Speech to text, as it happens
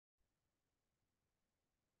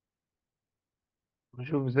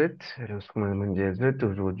Bonjour, vous êtes. Alors, ce qu'on m'a dit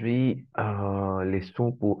aujourd'hui,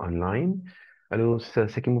 leçon pour online. Alors,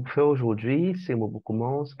 ce qu'il me fait aujourd'hui, c'est que je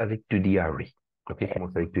commence avec 2D array. OK, je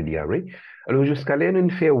commence avec 2D array. Alors, jusqu'à là, on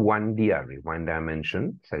fait 1D array, one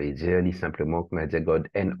dimension. Ça veut dire simplement qu'on a dit God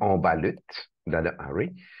n en balut dans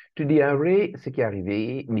l'array. 2D array, c'est qui est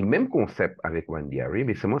arrivé, le même concept avec 1D array,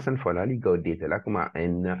 mais seulement cette fois-là, il y a là comme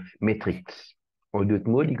un matrix. En d'autres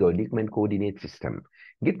mots, il y a comme un coordinate system.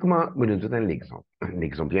 Dites comment me donner un exemple. Un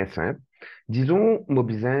exemple bien simple. Disons, moi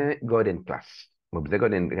besoin garder une classe. Moi besoin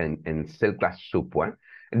garder une seule classe sur point.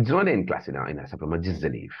 Disons, une classe, il y a simplement 10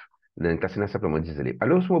 élèves. Dans une classe, il y a simplement 10 élèves.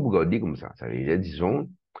 Alors, si moi vous regardez comme ça veut dire,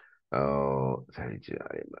 disons, ça veut dire,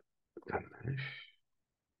 allez,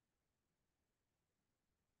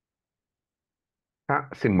 ça,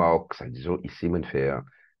 c'est marque, ça, disons, ici, on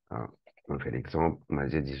fait l'exemple, on va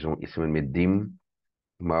dire, disons, ici, on met dim,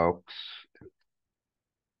 marks,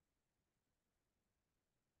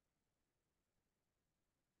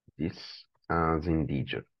 10 en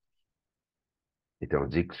integer. Et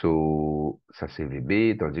tandis que ça c'est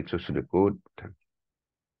VB, tandis que sur le code,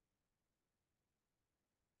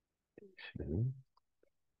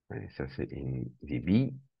 ça c'est une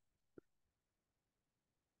VB,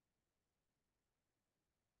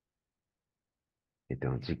 et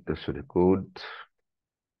tandis que sur le code,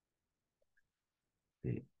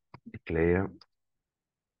 c'est declare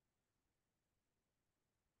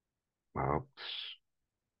marks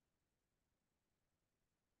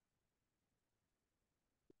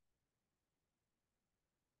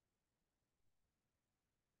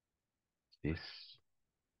this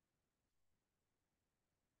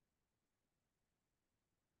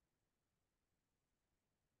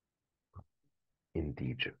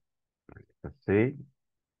integer. Ça c'est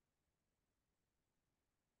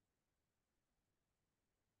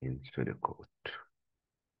sur le code.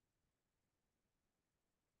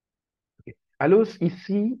 Ok. Alors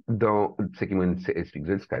ici, dans ce qui m'explique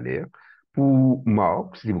le scalaire, pour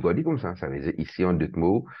marks, si vous regardez comme ça veut dire ici en deux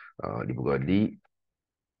mots, vous regardez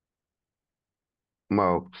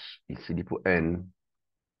marks, ici pour n,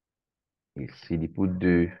 ici pour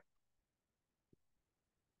 2,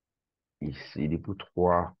 ici pour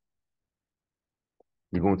 3,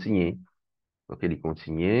 il continue. OK, il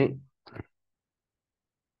continue.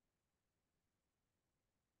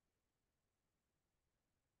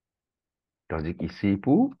 Tandis qu'ici,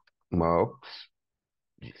 pour Marx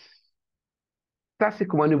 10. Ça, c'est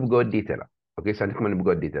comment nous regardons data là. OK, ça, c'est comment nous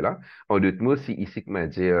regardons data là. En d'autres mots, si ici, comment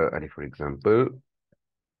dire, allez, for example,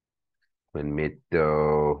 on va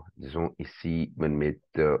mettre, disons ici, on va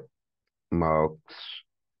mettre Marx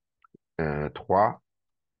 3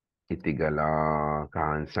 est égal à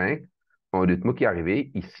 45. En d'autres mots, qui est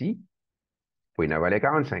arrivé ici, pour une valeur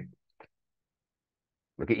 45.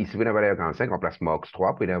 OK, ici, pour une valeur 45, on place Marx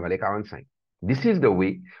 3 pour une valeur 45. This is the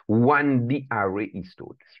way one D array is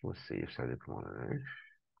stored. Je vais essayer ça de comment, hein.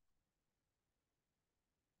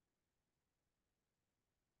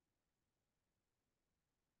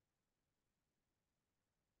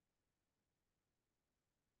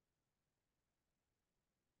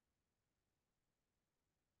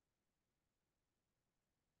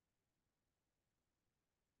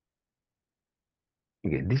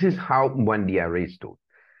 Okay, this is how one D array is stored.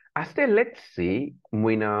 After, let's say,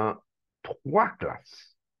 moi, a trois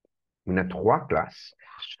classes. On a trois classes.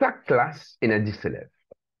 Chaque classe, il a 10 élèves.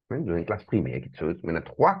 Hein, dans une classe primaire, quelque chose. On a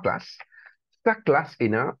trois classes. Chaque classe,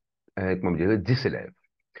 il a, comment dire, 10 élèves.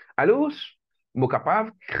 Alors, je suis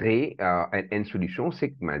capable de créer une solution,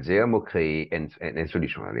 c'est que, je dire, je créer une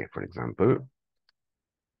solution. Allez, for example,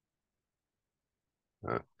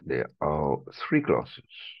 there are three classes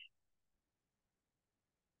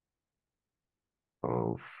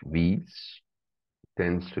of these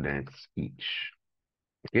 10 students each.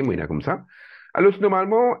 OK, moi, il y a comme ça. Alors,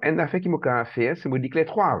 normalement, un affaire qui m'a faire, c'est me déclarer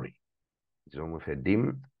trois arrays. Disons, on fait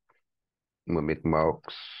dim, on met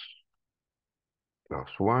marks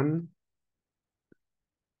plus 1,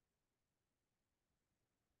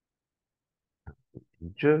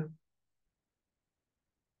 je.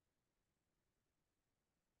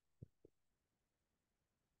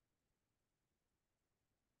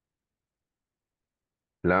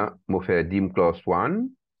 Là, on fait dim clause 1,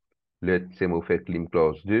 l'autre, c'est on fait clim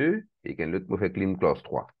clause 2, et l'autre, on fait clim clause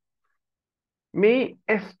 3. Mais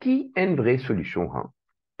est-ce qu'il y a une vraie solution, hein?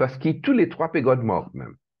 Parce que tous les trois peuvent être morts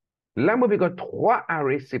même. Là, moi, j'ai trois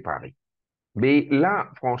arrays séparés. Mais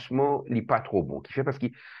là, franchement, il n'est pas trop bon. Qui fait parce que,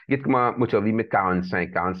 regarde comment, moi, tu as envie de mettre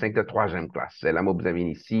 45, 45 de troisième classe. Là, moi, vous avez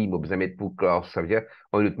mis ici, moi, vous avez mettre pour classe, ça veut dire,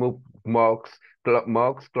 en autre mot, Marx,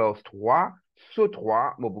 classe 3, sur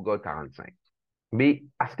 3, moi, vous avez 45. Mais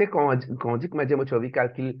à ce qu'on dit que Mochovi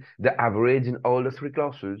calculate the average in all the three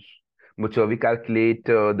classes. Mochovi calculate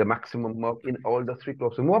the maximum mark in all the three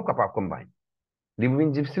classes. Moi, capable de combine. Les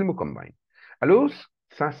mouvements difficiles, me combine. Alors,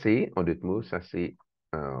 ça c'est, en d'autres mots, ça c'est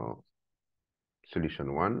solution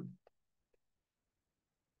one.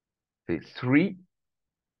 C'est three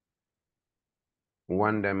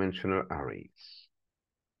one-dimensional arrays.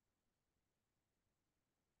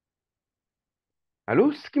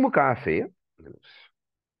 Alors, ce qui m'a fait,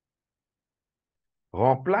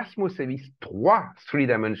 remplace mon service 3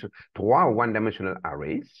 one-dimensional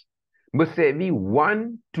arrays, me servi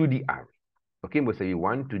one 2D array. OK, me servi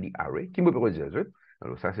one 2D array, qui me peut dire,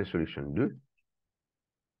 alors ça c'est solution 2.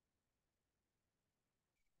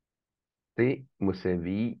 C'est me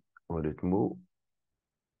servi, en d'autres mots,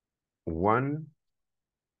 one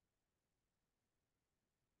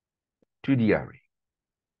 2D array.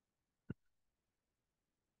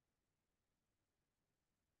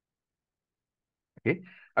 OK?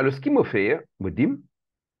 Alors, ce qui me fait, me dit,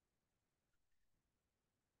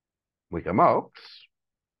 moi, remarque,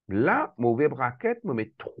 là, mauvais bracket me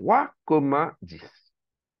met 3,10.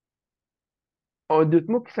 En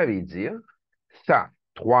d'autres mots, qu'est-ce que ça veut dire? Ça,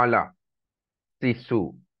 3 là, c'est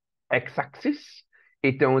sur x-axis,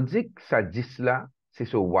 et tandis que ça 10 là, c'est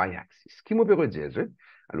sur y-axis. Ce qui me peut dire,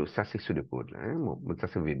 alors ça, c'est ce de code là. Hein? Ça,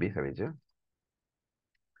 c'est VB, ça veut dire.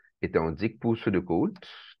 Et tandis que pour ce de code,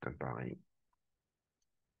 c'est pareil.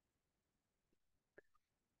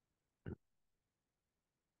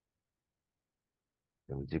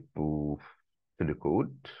 Tandis que pour ce de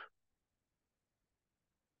code,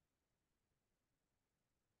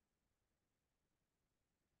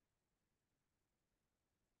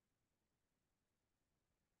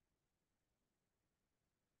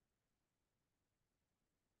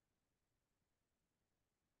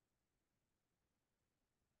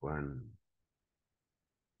 1,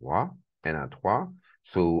 3, n à 3,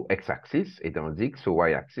 sur x-axis, et tandis que sur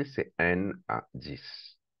y-axis, c'est n à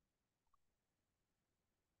 10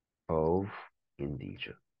 of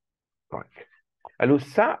integer. Correct. Alors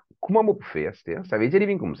ça, comment on peut faire, c'est-à-dire, ça veut dire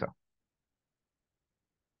bien comme ça.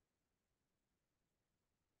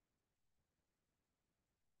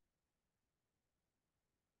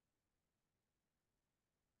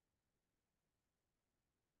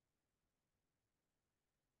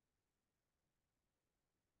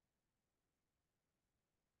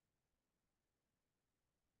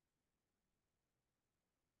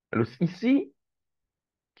 Alors ici,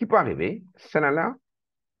 qui peut arriver, ça là,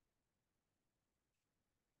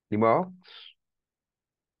 il est mort.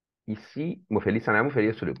 Ici, je fais ça, je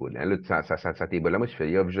fais sur le code. Hein. Ça table là, moi, je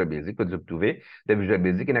fais Visual Basic, que vous trouvez. Dans Visual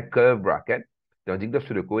Basic, il y a curve bracket, tandis que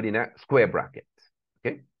sur le code, il y a square bracket.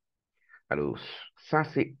 OK? Alors, ça,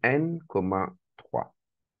 c'est n,3.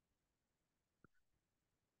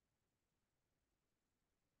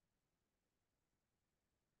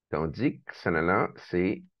 Tandis que ça là,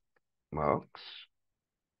 c'est max.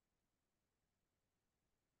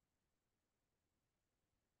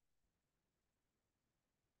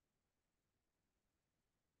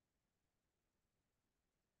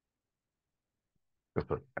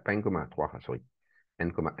 Pas n,3, sorry.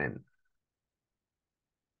 n,n.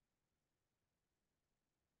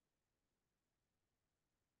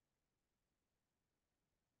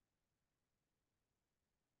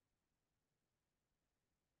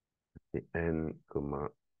 C'est n,n.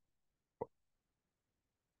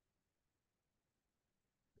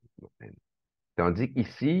 Tandis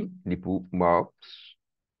qu'ici, il est pour max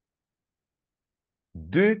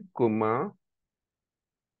 2,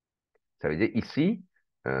 ça veut dire ici,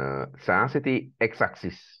 ça, c'était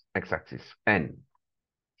x-axis, n.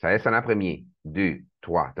 Ça reste en premier, 2,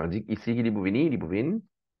 3. Tandis qu'ici, il est bouvini,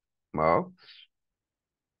 max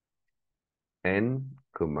n,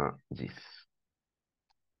 10.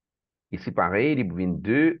 Ici, pareil, il est bouvini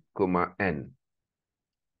 2, n.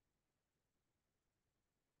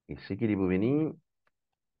 Ici, il est bouvini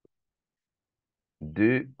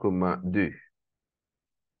 2, 2.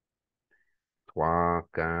 3,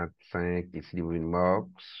 4, 5. Ici, il est bouvini max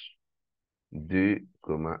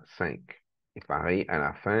 2,5. Et pareil, à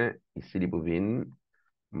la fin, ici, les bovines,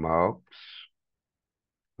 max,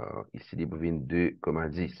 ici, les bovines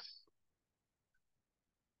 2,10.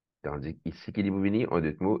 Tandis qu'ici, qui est les bovines, en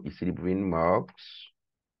d'autres mots, ici, les bovines, max,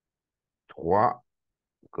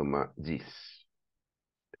 3,10.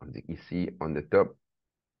 Tandis qu'ici, on the top,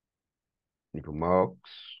 les max,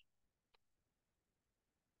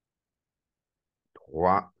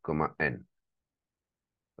 3,n.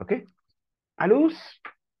 OK? Alors,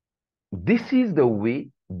 this is the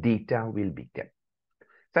way data will be kept.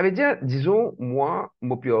 Ça veut dire, disons, moi,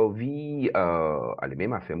 mon vie, allez,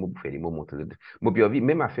 même affaire, moi, pour faire les mots, montrer, mon vie,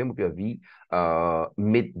 même affaire, mon vie,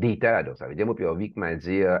 mettre data là-dedans. Ça veut dire, mon vie, qui m'a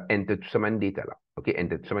dit, enter tout semaine data là. OK,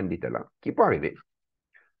 enter tout semaine data là. Qui peut arriver?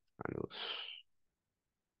 Alors,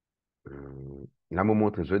 là, je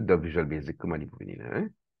montre de Visual Basic, comment il peut venir là, hein?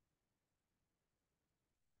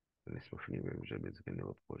 Laisse-moi finir même Visual Basic, un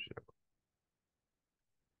autre projet.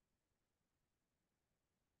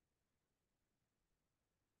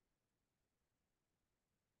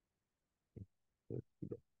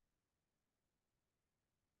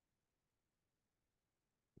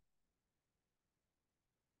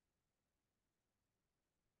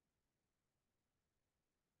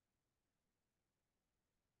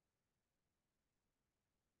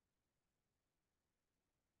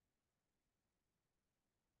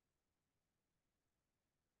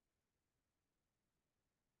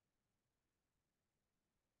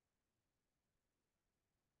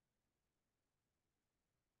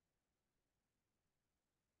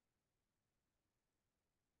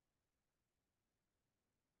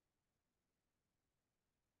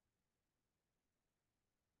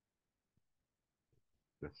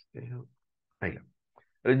 Là, ah, là.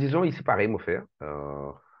 Alors, disons, ici, pareil, mon faire.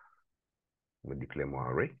 Je déclare mon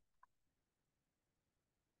array.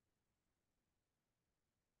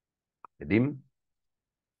 Dim,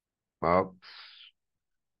 marks,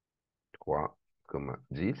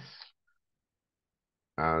 3,10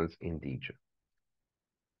 as integer.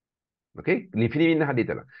 OK? L'infini vient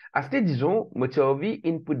data là. À ce disons, moi, tu as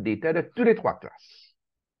input data de toutes les trois classes.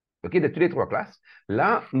 OK? De toutes les trois classes.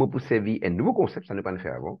 Là, moi, pour servir un nouveau concept, ça ne pas le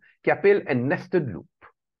faire avant, qui appelle un nested loop.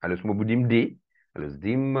 Alors, je vous dis D. Alors,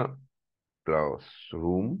 dim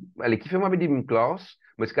classroom. Allez, qui fait moi dim class?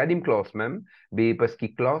 Moi, c'est dim class même, mais parce que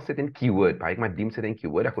class, c'est un keyword. Par exemple, dim, c'est un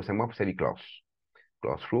keyword. À cause de moi, pour servir class.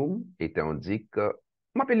 Classroom, et on dit que,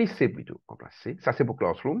 on m'appelle C plutôt, on place C. Ça, c'est pour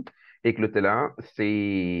Classroom. Et que l'autre là,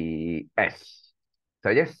 c'est S. Ça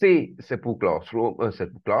veut dire C, c'est pour Classroom,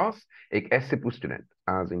 c'est pour class, et que S, c'est pour student,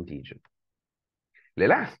 as integer. Le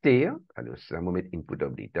last here, alors, c'est la moment input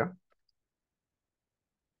of data.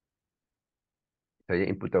 Ça veut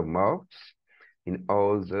dire input of marks in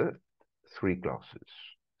all the three classes.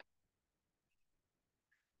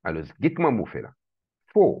 Alors, dites-moi, vous faites là.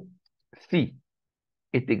 For si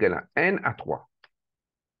est égal à n à 3.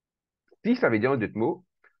 Si, ça veut dire en d'autres mots,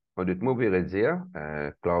 vous verrez dire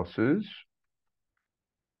classes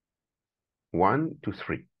 1 to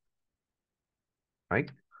 3. Right?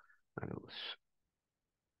 Alors,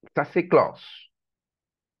 ça, c'est classe.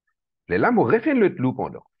 Là, je refais le loop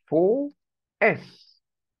pendant. For S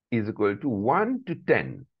is equal to 1 to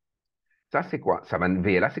 10. Ça, c'est quoi? Ça va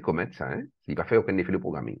là, c'est comment ça, hein? Il va faire aucun effet de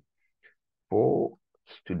programming. For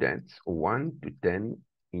students 1 to 10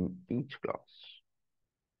 in each class.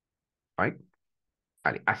 Right?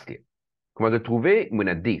 Allez, ask. Comment de trouver mon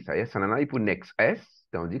D? Ça y est, ça en a pour next S,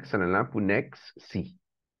 tandis que ça en a pour next C.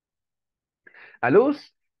 Alors,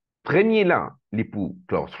 premier là, les pour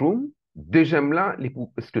classroom, deuxième là, les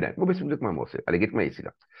pour student. Bon, ben, c'est exactement moi. Allez, get-moi ici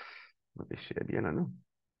là. Je bien là, non?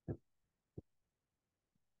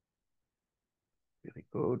 Very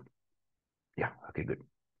good. Yeah, okay, good.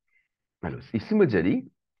 Alors, ici, me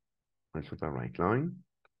dit, on se right line.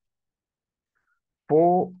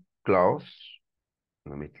 For class,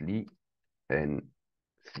 on va mettre li and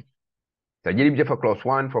C. C'est-à-dire, il y a for class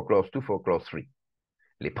 1, for class 2, for class 3.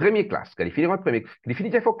 Les premières classes, quand ils finiront le premier, ils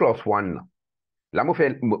finissent for class 1, là, on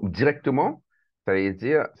fait directement, ça veut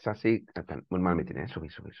dire, ça c'est, attends, on va mettre, sorry.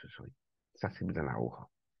 Ça c'est dans la haut.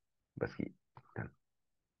 Parce que, attends,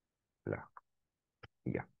 là,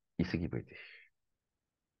 il y a, ici qui peut être.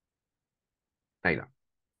 Là.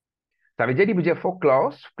 Ça veut dire qu'il peut dire for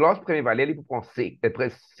class première valeur, il peut prendre C. Après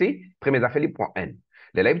C, première affaire, il prend N.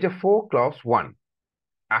 Là, il peut dire for class 1.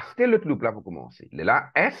 Acheter le loop là pour commencer.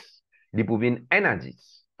 Là, S, il peut venir N à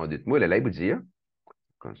 10. En d'autres mots, là, il peut dire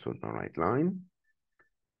console on right line,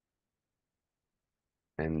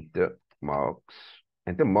 enter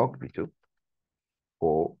marks plutôt,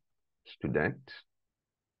 for student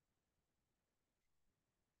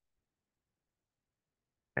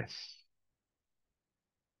S.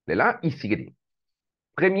 Là, ici, regardez.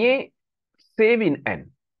 Premier, save in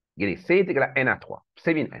N. Regardez, C est égal à N à 3.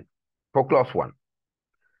 Save in N. For class 1.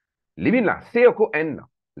 Living là, C au N là.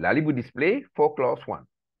 Là, il vous display for class 1.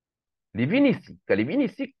 Living ici. Quand living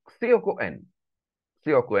ici, C au N.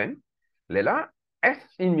 C au N. Là, S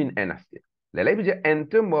in min N astir. Là, il vous dit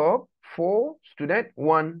enter mob for student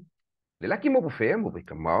 1. Là, qui m'a pour faire, je vais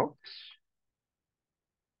mettre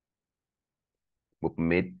je vais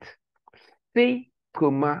mettre C,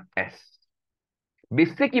 S. Mais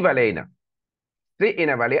C qui va là, C est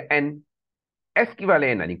la valeur N. S qui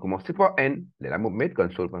valait N, il commence par N. Là, je vais mettre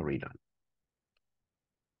console.readline.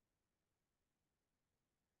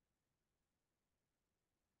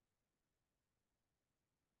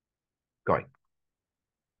 Correct.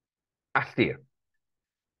 Astir.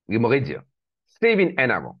 Il m'aurait dit, save in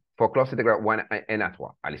N avant. For class integral 1 N à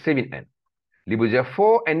 3. Allez, save in N. Il veut dire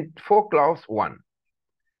for class 1.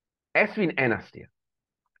 S in N astir.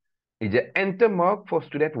 Il dit enter mark for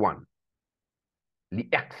student 1. Il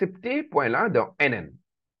accepté point là dans NN.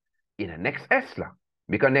 Il y a next S là.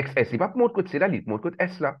 Mais quand next S, il va pas montre côté là, il montre côté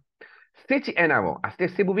S là. C'est N avant. Astir,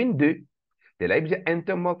 c'est bouvine 2. De là, il dit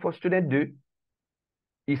enter mark for student 2.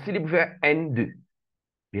 Ici, il veut faire N2.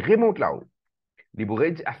 Il remonte là-haut. Il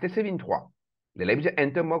pourrait dire astir, c'est 3. De là, il dit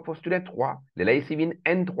enter mark for student 3. De là, ici, il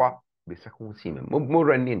N3. Mais ça compte aussi même. Moi,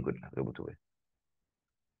 run une là, je vous trouver.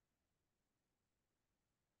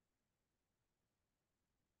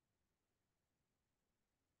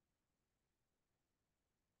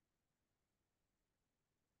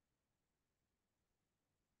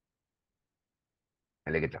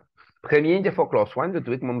 Allez, regarde là. Premier, il dit for class 1, je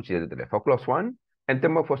trouve que moi, je vais for class 1, enter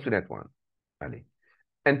mark for student 1. Allez.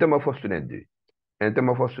 Enter mark for student 2. Enter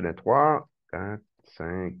mark for student 3, 4,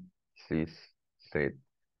 5, 6, 7,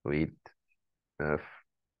 8, 9,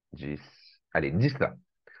 10. Allez, 10 là.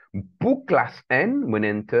 Pour classe N, mon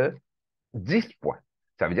enter 10 points.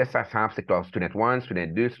 Ça veut dire que ça c'est classe student 1, student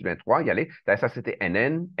 2, student 3. Allez, ça c'était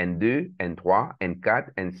NN, N2, N3,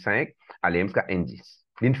 N4, N5, allez, jusqu'à N10.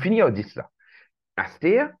 L'infini au 10 là.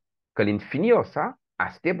 Astir, quand l'infini au ça,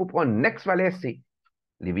 Astir pour prendre next valeur C.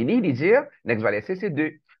 Les vini, dire next valeur C c'est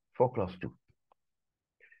 2 for class 2.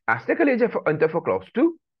 Astir que les dire enter for class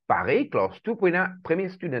 2, pareil, class 2 pour un premier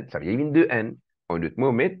student. Ça veut dire qu'il y a 2 N. En autre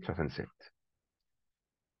mot, met 67.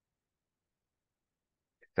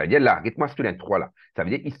 Ça veut dire là, dites-moi student 3 là. Ça veut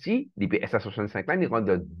dire ici, l'IPS à 65 là, il rentre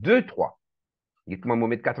dans 2, 3. Dites-moi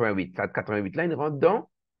moment 88. Ça, 88 là, il rentre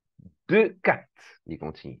dans 2, 4. Il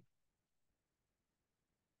continue.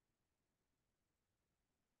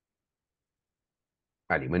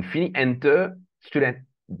 Allez, on finit enter student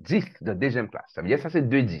 10 de deuxième classe. Ça veut dire ça, c'est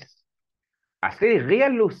 2, 10. Assez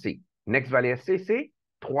réel aussi. Next value C, c'est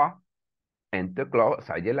 3. Enter clause,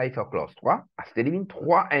 ça veut dire là, il fait clause 3. Assez élimine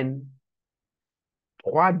 3N.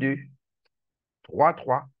 3, 2. 3,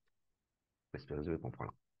 3. J'espère que vous allez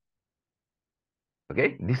comprendre.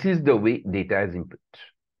 OK? This is the way data is input.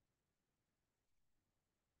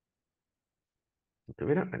 Vous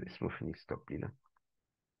trouvez là? Allez, laisse-moi finir stop là.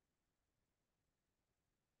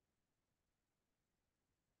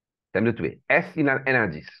 Thème de trouver. S in N à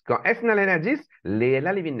 10. Quand S in N à 10, les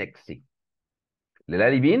là, les next C. Les là,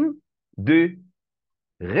 les 2.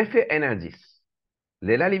 Refait N à 10.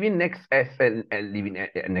 Les là, les next S,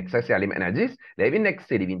 next S, c'est N à 10. Les next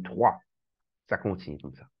C, les 3. Ça continue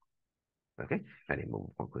comme ça. OK? Allez, bon,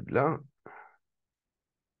 on prend code là.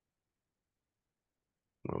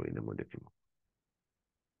 On va ouvrir mon document.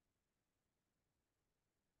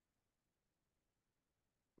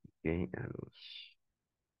 OK, alors.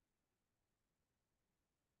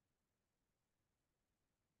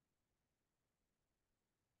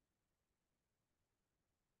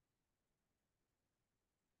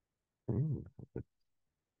 Hmm,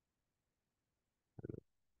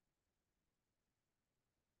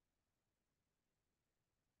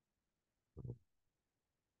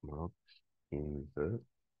 Marks in the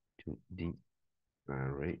 2D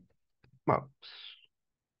array marks.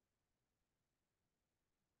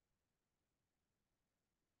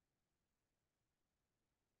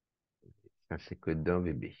 Ça, c'est code d'un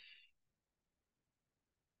bébé.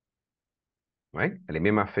 Ouais, allez,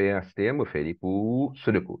 même affaire STM, on fait les pour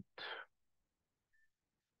ceux de côte.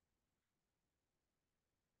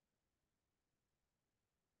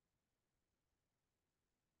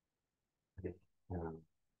 Okay.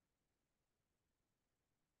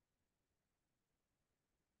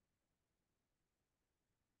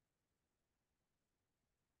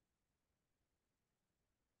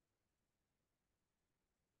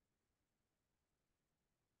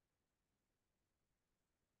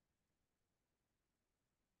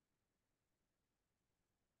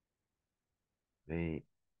 Et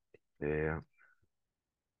faire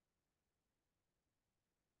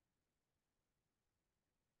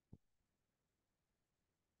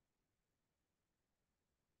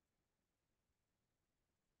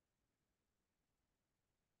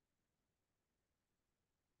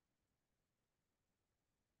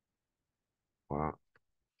 3,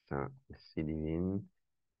 ça, s'élimine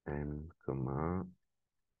n,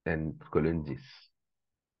 n colonne 10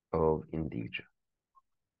 of integer.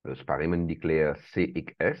 Alors, c'est pareil, on déclare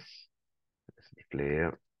CXS, on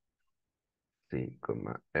déclare C,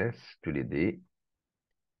 S, tous les D,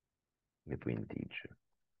 les pointage.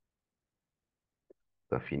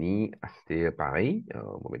 Ça finit, c'était pareil.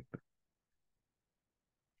 On va mettre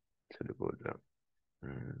sur le code là.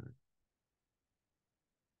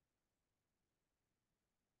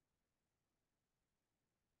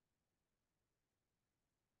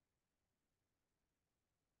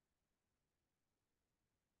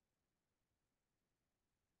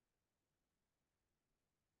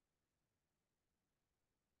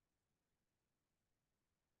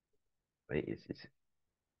 Oui, ici, c'est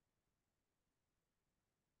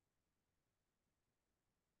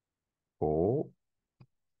 4,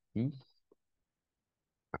 6,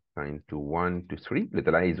 assign to 1 to 3. Le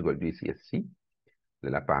là is equal to ici, ici.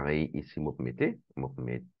 Là, pareil, ici, on va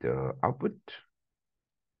mettre output.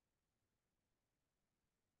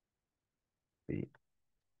 Et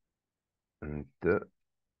enter,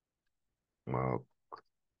 mark,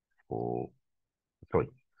 for, sorry.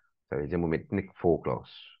 Ça veut dire, on va mettre next 4 class.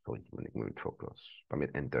 Sorry, on va mettre 4 class. Pas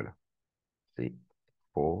mettre enter là. C'est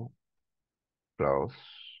 4 class.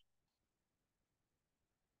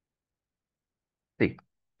 C.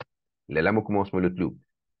 Là, on commence par le loop.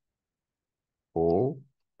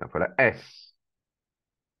 4, voilà S.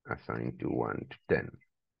 Assign to 1 to 10.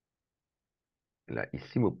 Là,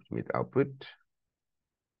 ici, on va mettre output.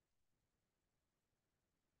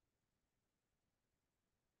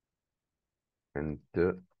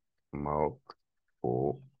 Enter, mark,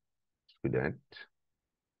 for student.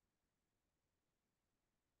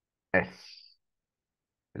 S.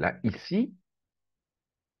 Là, ici,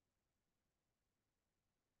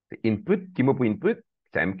 c'est input qui me pour input.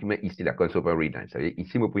 C'est même qui met ici la console open readline. Ça veut dire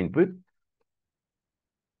ici, me pour input,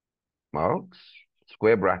 marks,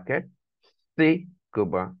 square bracket, C,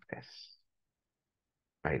 S.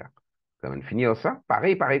 Allez là. Quand on finit ça,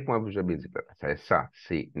 pareil, pour un Visual Basic. Ça,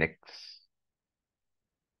 c'est next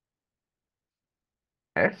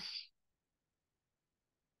S.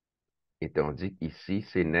 Et tandis qu'ici,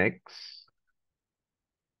 c'est next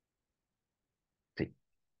C.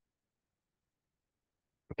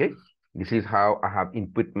 OK? This is how I have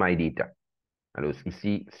input my data. Alors,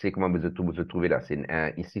 ici, c'est comment vous trouvez là.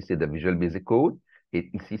 Ici, c'est de Visual Basic Code. Et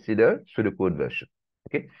ici, c'est de pseudocode version.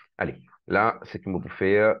 OK? Allez, là, c'est que vous pouvez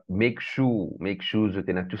faire make sure que vous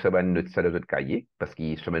avez tout ça dans notre cahier. Parce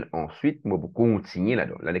qu'il semaine ensuite, vous pouvez continuer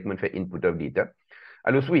là-dedans. Là, on fait input of data.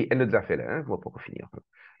 Alors, oui, elle nous a fait là. Hein? On va pas finir.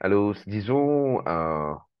 Alors, disons, on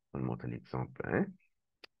va montrer l'exemple. Hein?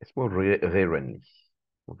 Est-ce que rerun?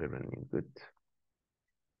 Rerun input.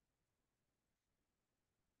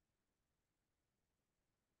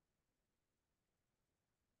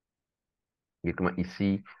 Et comment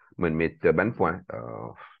ici, on va mettre ban point.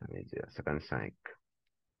 On va dire 55,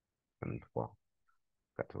 53,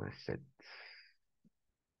 87.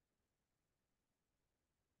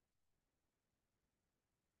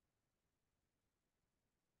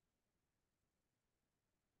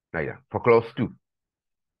 Là, là. For close to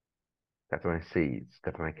 96,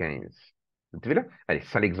 95. Tu vois là? Allez,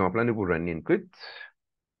 ça l'exemple là, nous vous running une cote.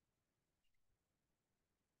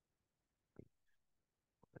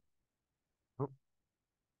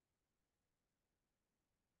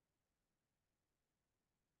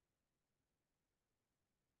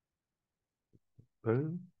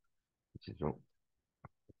 Disons,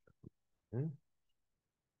 hein,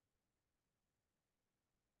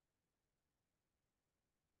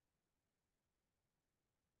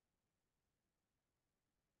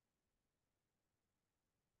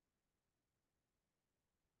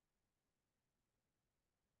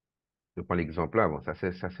 je prends l'exemple là. Bon, ça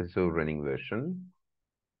c'est sur running version.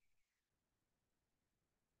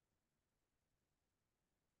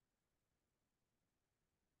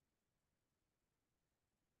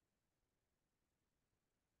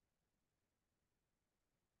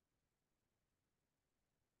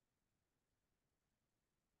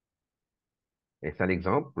 Et ça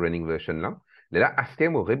l'exemple, running version là. Là, à ce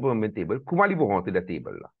terme, au rebranding table, comment allez-vous rentrer la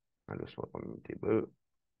table là? Alors, soit on table.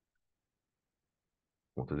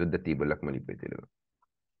 On te donne la table là, comment il peut être là?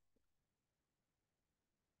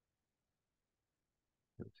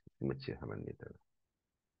 Je me tiens à ma tête, là.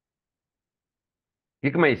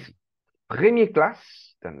 Et comment ici? Première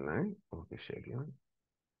classe, ok, je bien.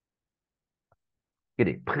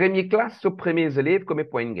 Regardez, première classe sur premiers élèves, combien de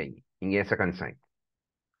points ils gagnent? Ils gagnent 55.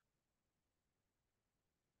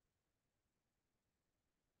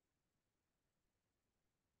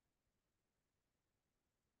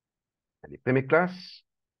 Allez, première classe,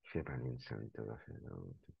 je fais pas une scène,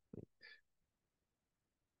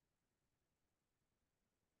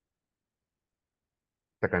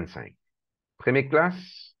 55. Première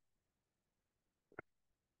classe,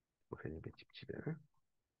 fait des petits, hein.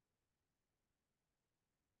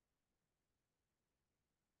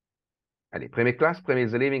 Allez, première classe,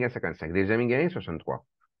 premier élève, il gagne 55. Deuxième, il gagne 63.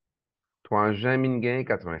 Troisième, il gagne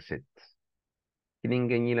 87. Il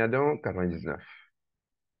gagne là-dedans 99.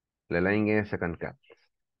 Le là, il gagne 54.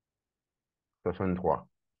 63.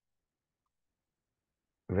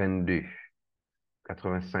 22.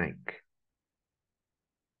 85.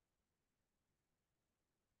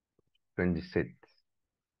 77.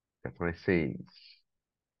 96.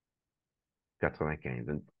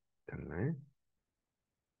 95. Hein?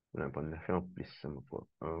 On a pas de fait en plus, ça m'a pas.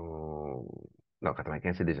 Non,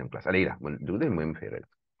 95, c'est deuxième classe. Allez, là, moi, me faire là.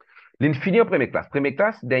 L'infini en première classe. Première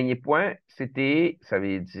classe, dernier point, c'était, ça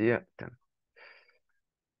veut dire, attends,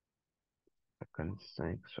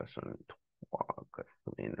 55, 63,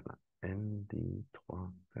 80, 1, 2,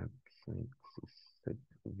 3, 4, 5, 6, 7,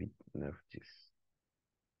 8, 9, 10.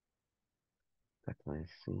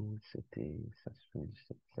 86, c'était, ça,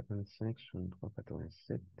 77, 55, 63,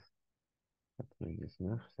 87,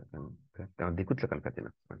 99, 54. Alors, d'écoute 54, et là.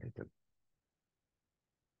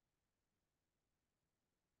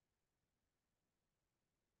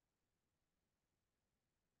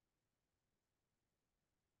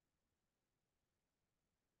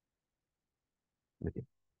 Ok.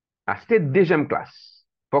 Ah, c'était deuxième classe.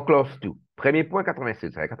 Pas classe tout. Premier point,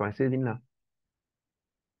 86. 86, il là.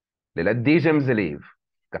 La deuxième élève,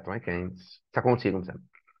 95. Ça continue comme ça.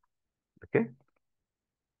 OK?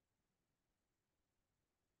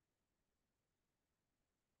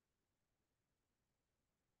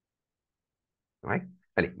 Ouais.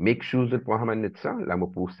 Allez, make sure de pouvoir ramener ça. Là, moi,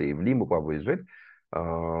 pour save, moi, pour avoir besoin.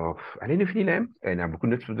 Allez, nous finissons là. Il y a beaucoup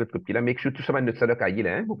de choses de copier là. Make sure tout ça, man, ça, le cahier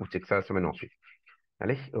là. Vous pouvez checker ça la semaine ensuite.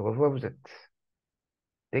 Allez, au revoir, vous êtes.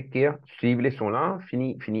 Take care. Suivez les sons là.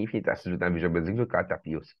 Fini, fini, fini. T'as, si vous avez besoin de vous,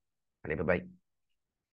 tapis aussi. Allez, bye bye.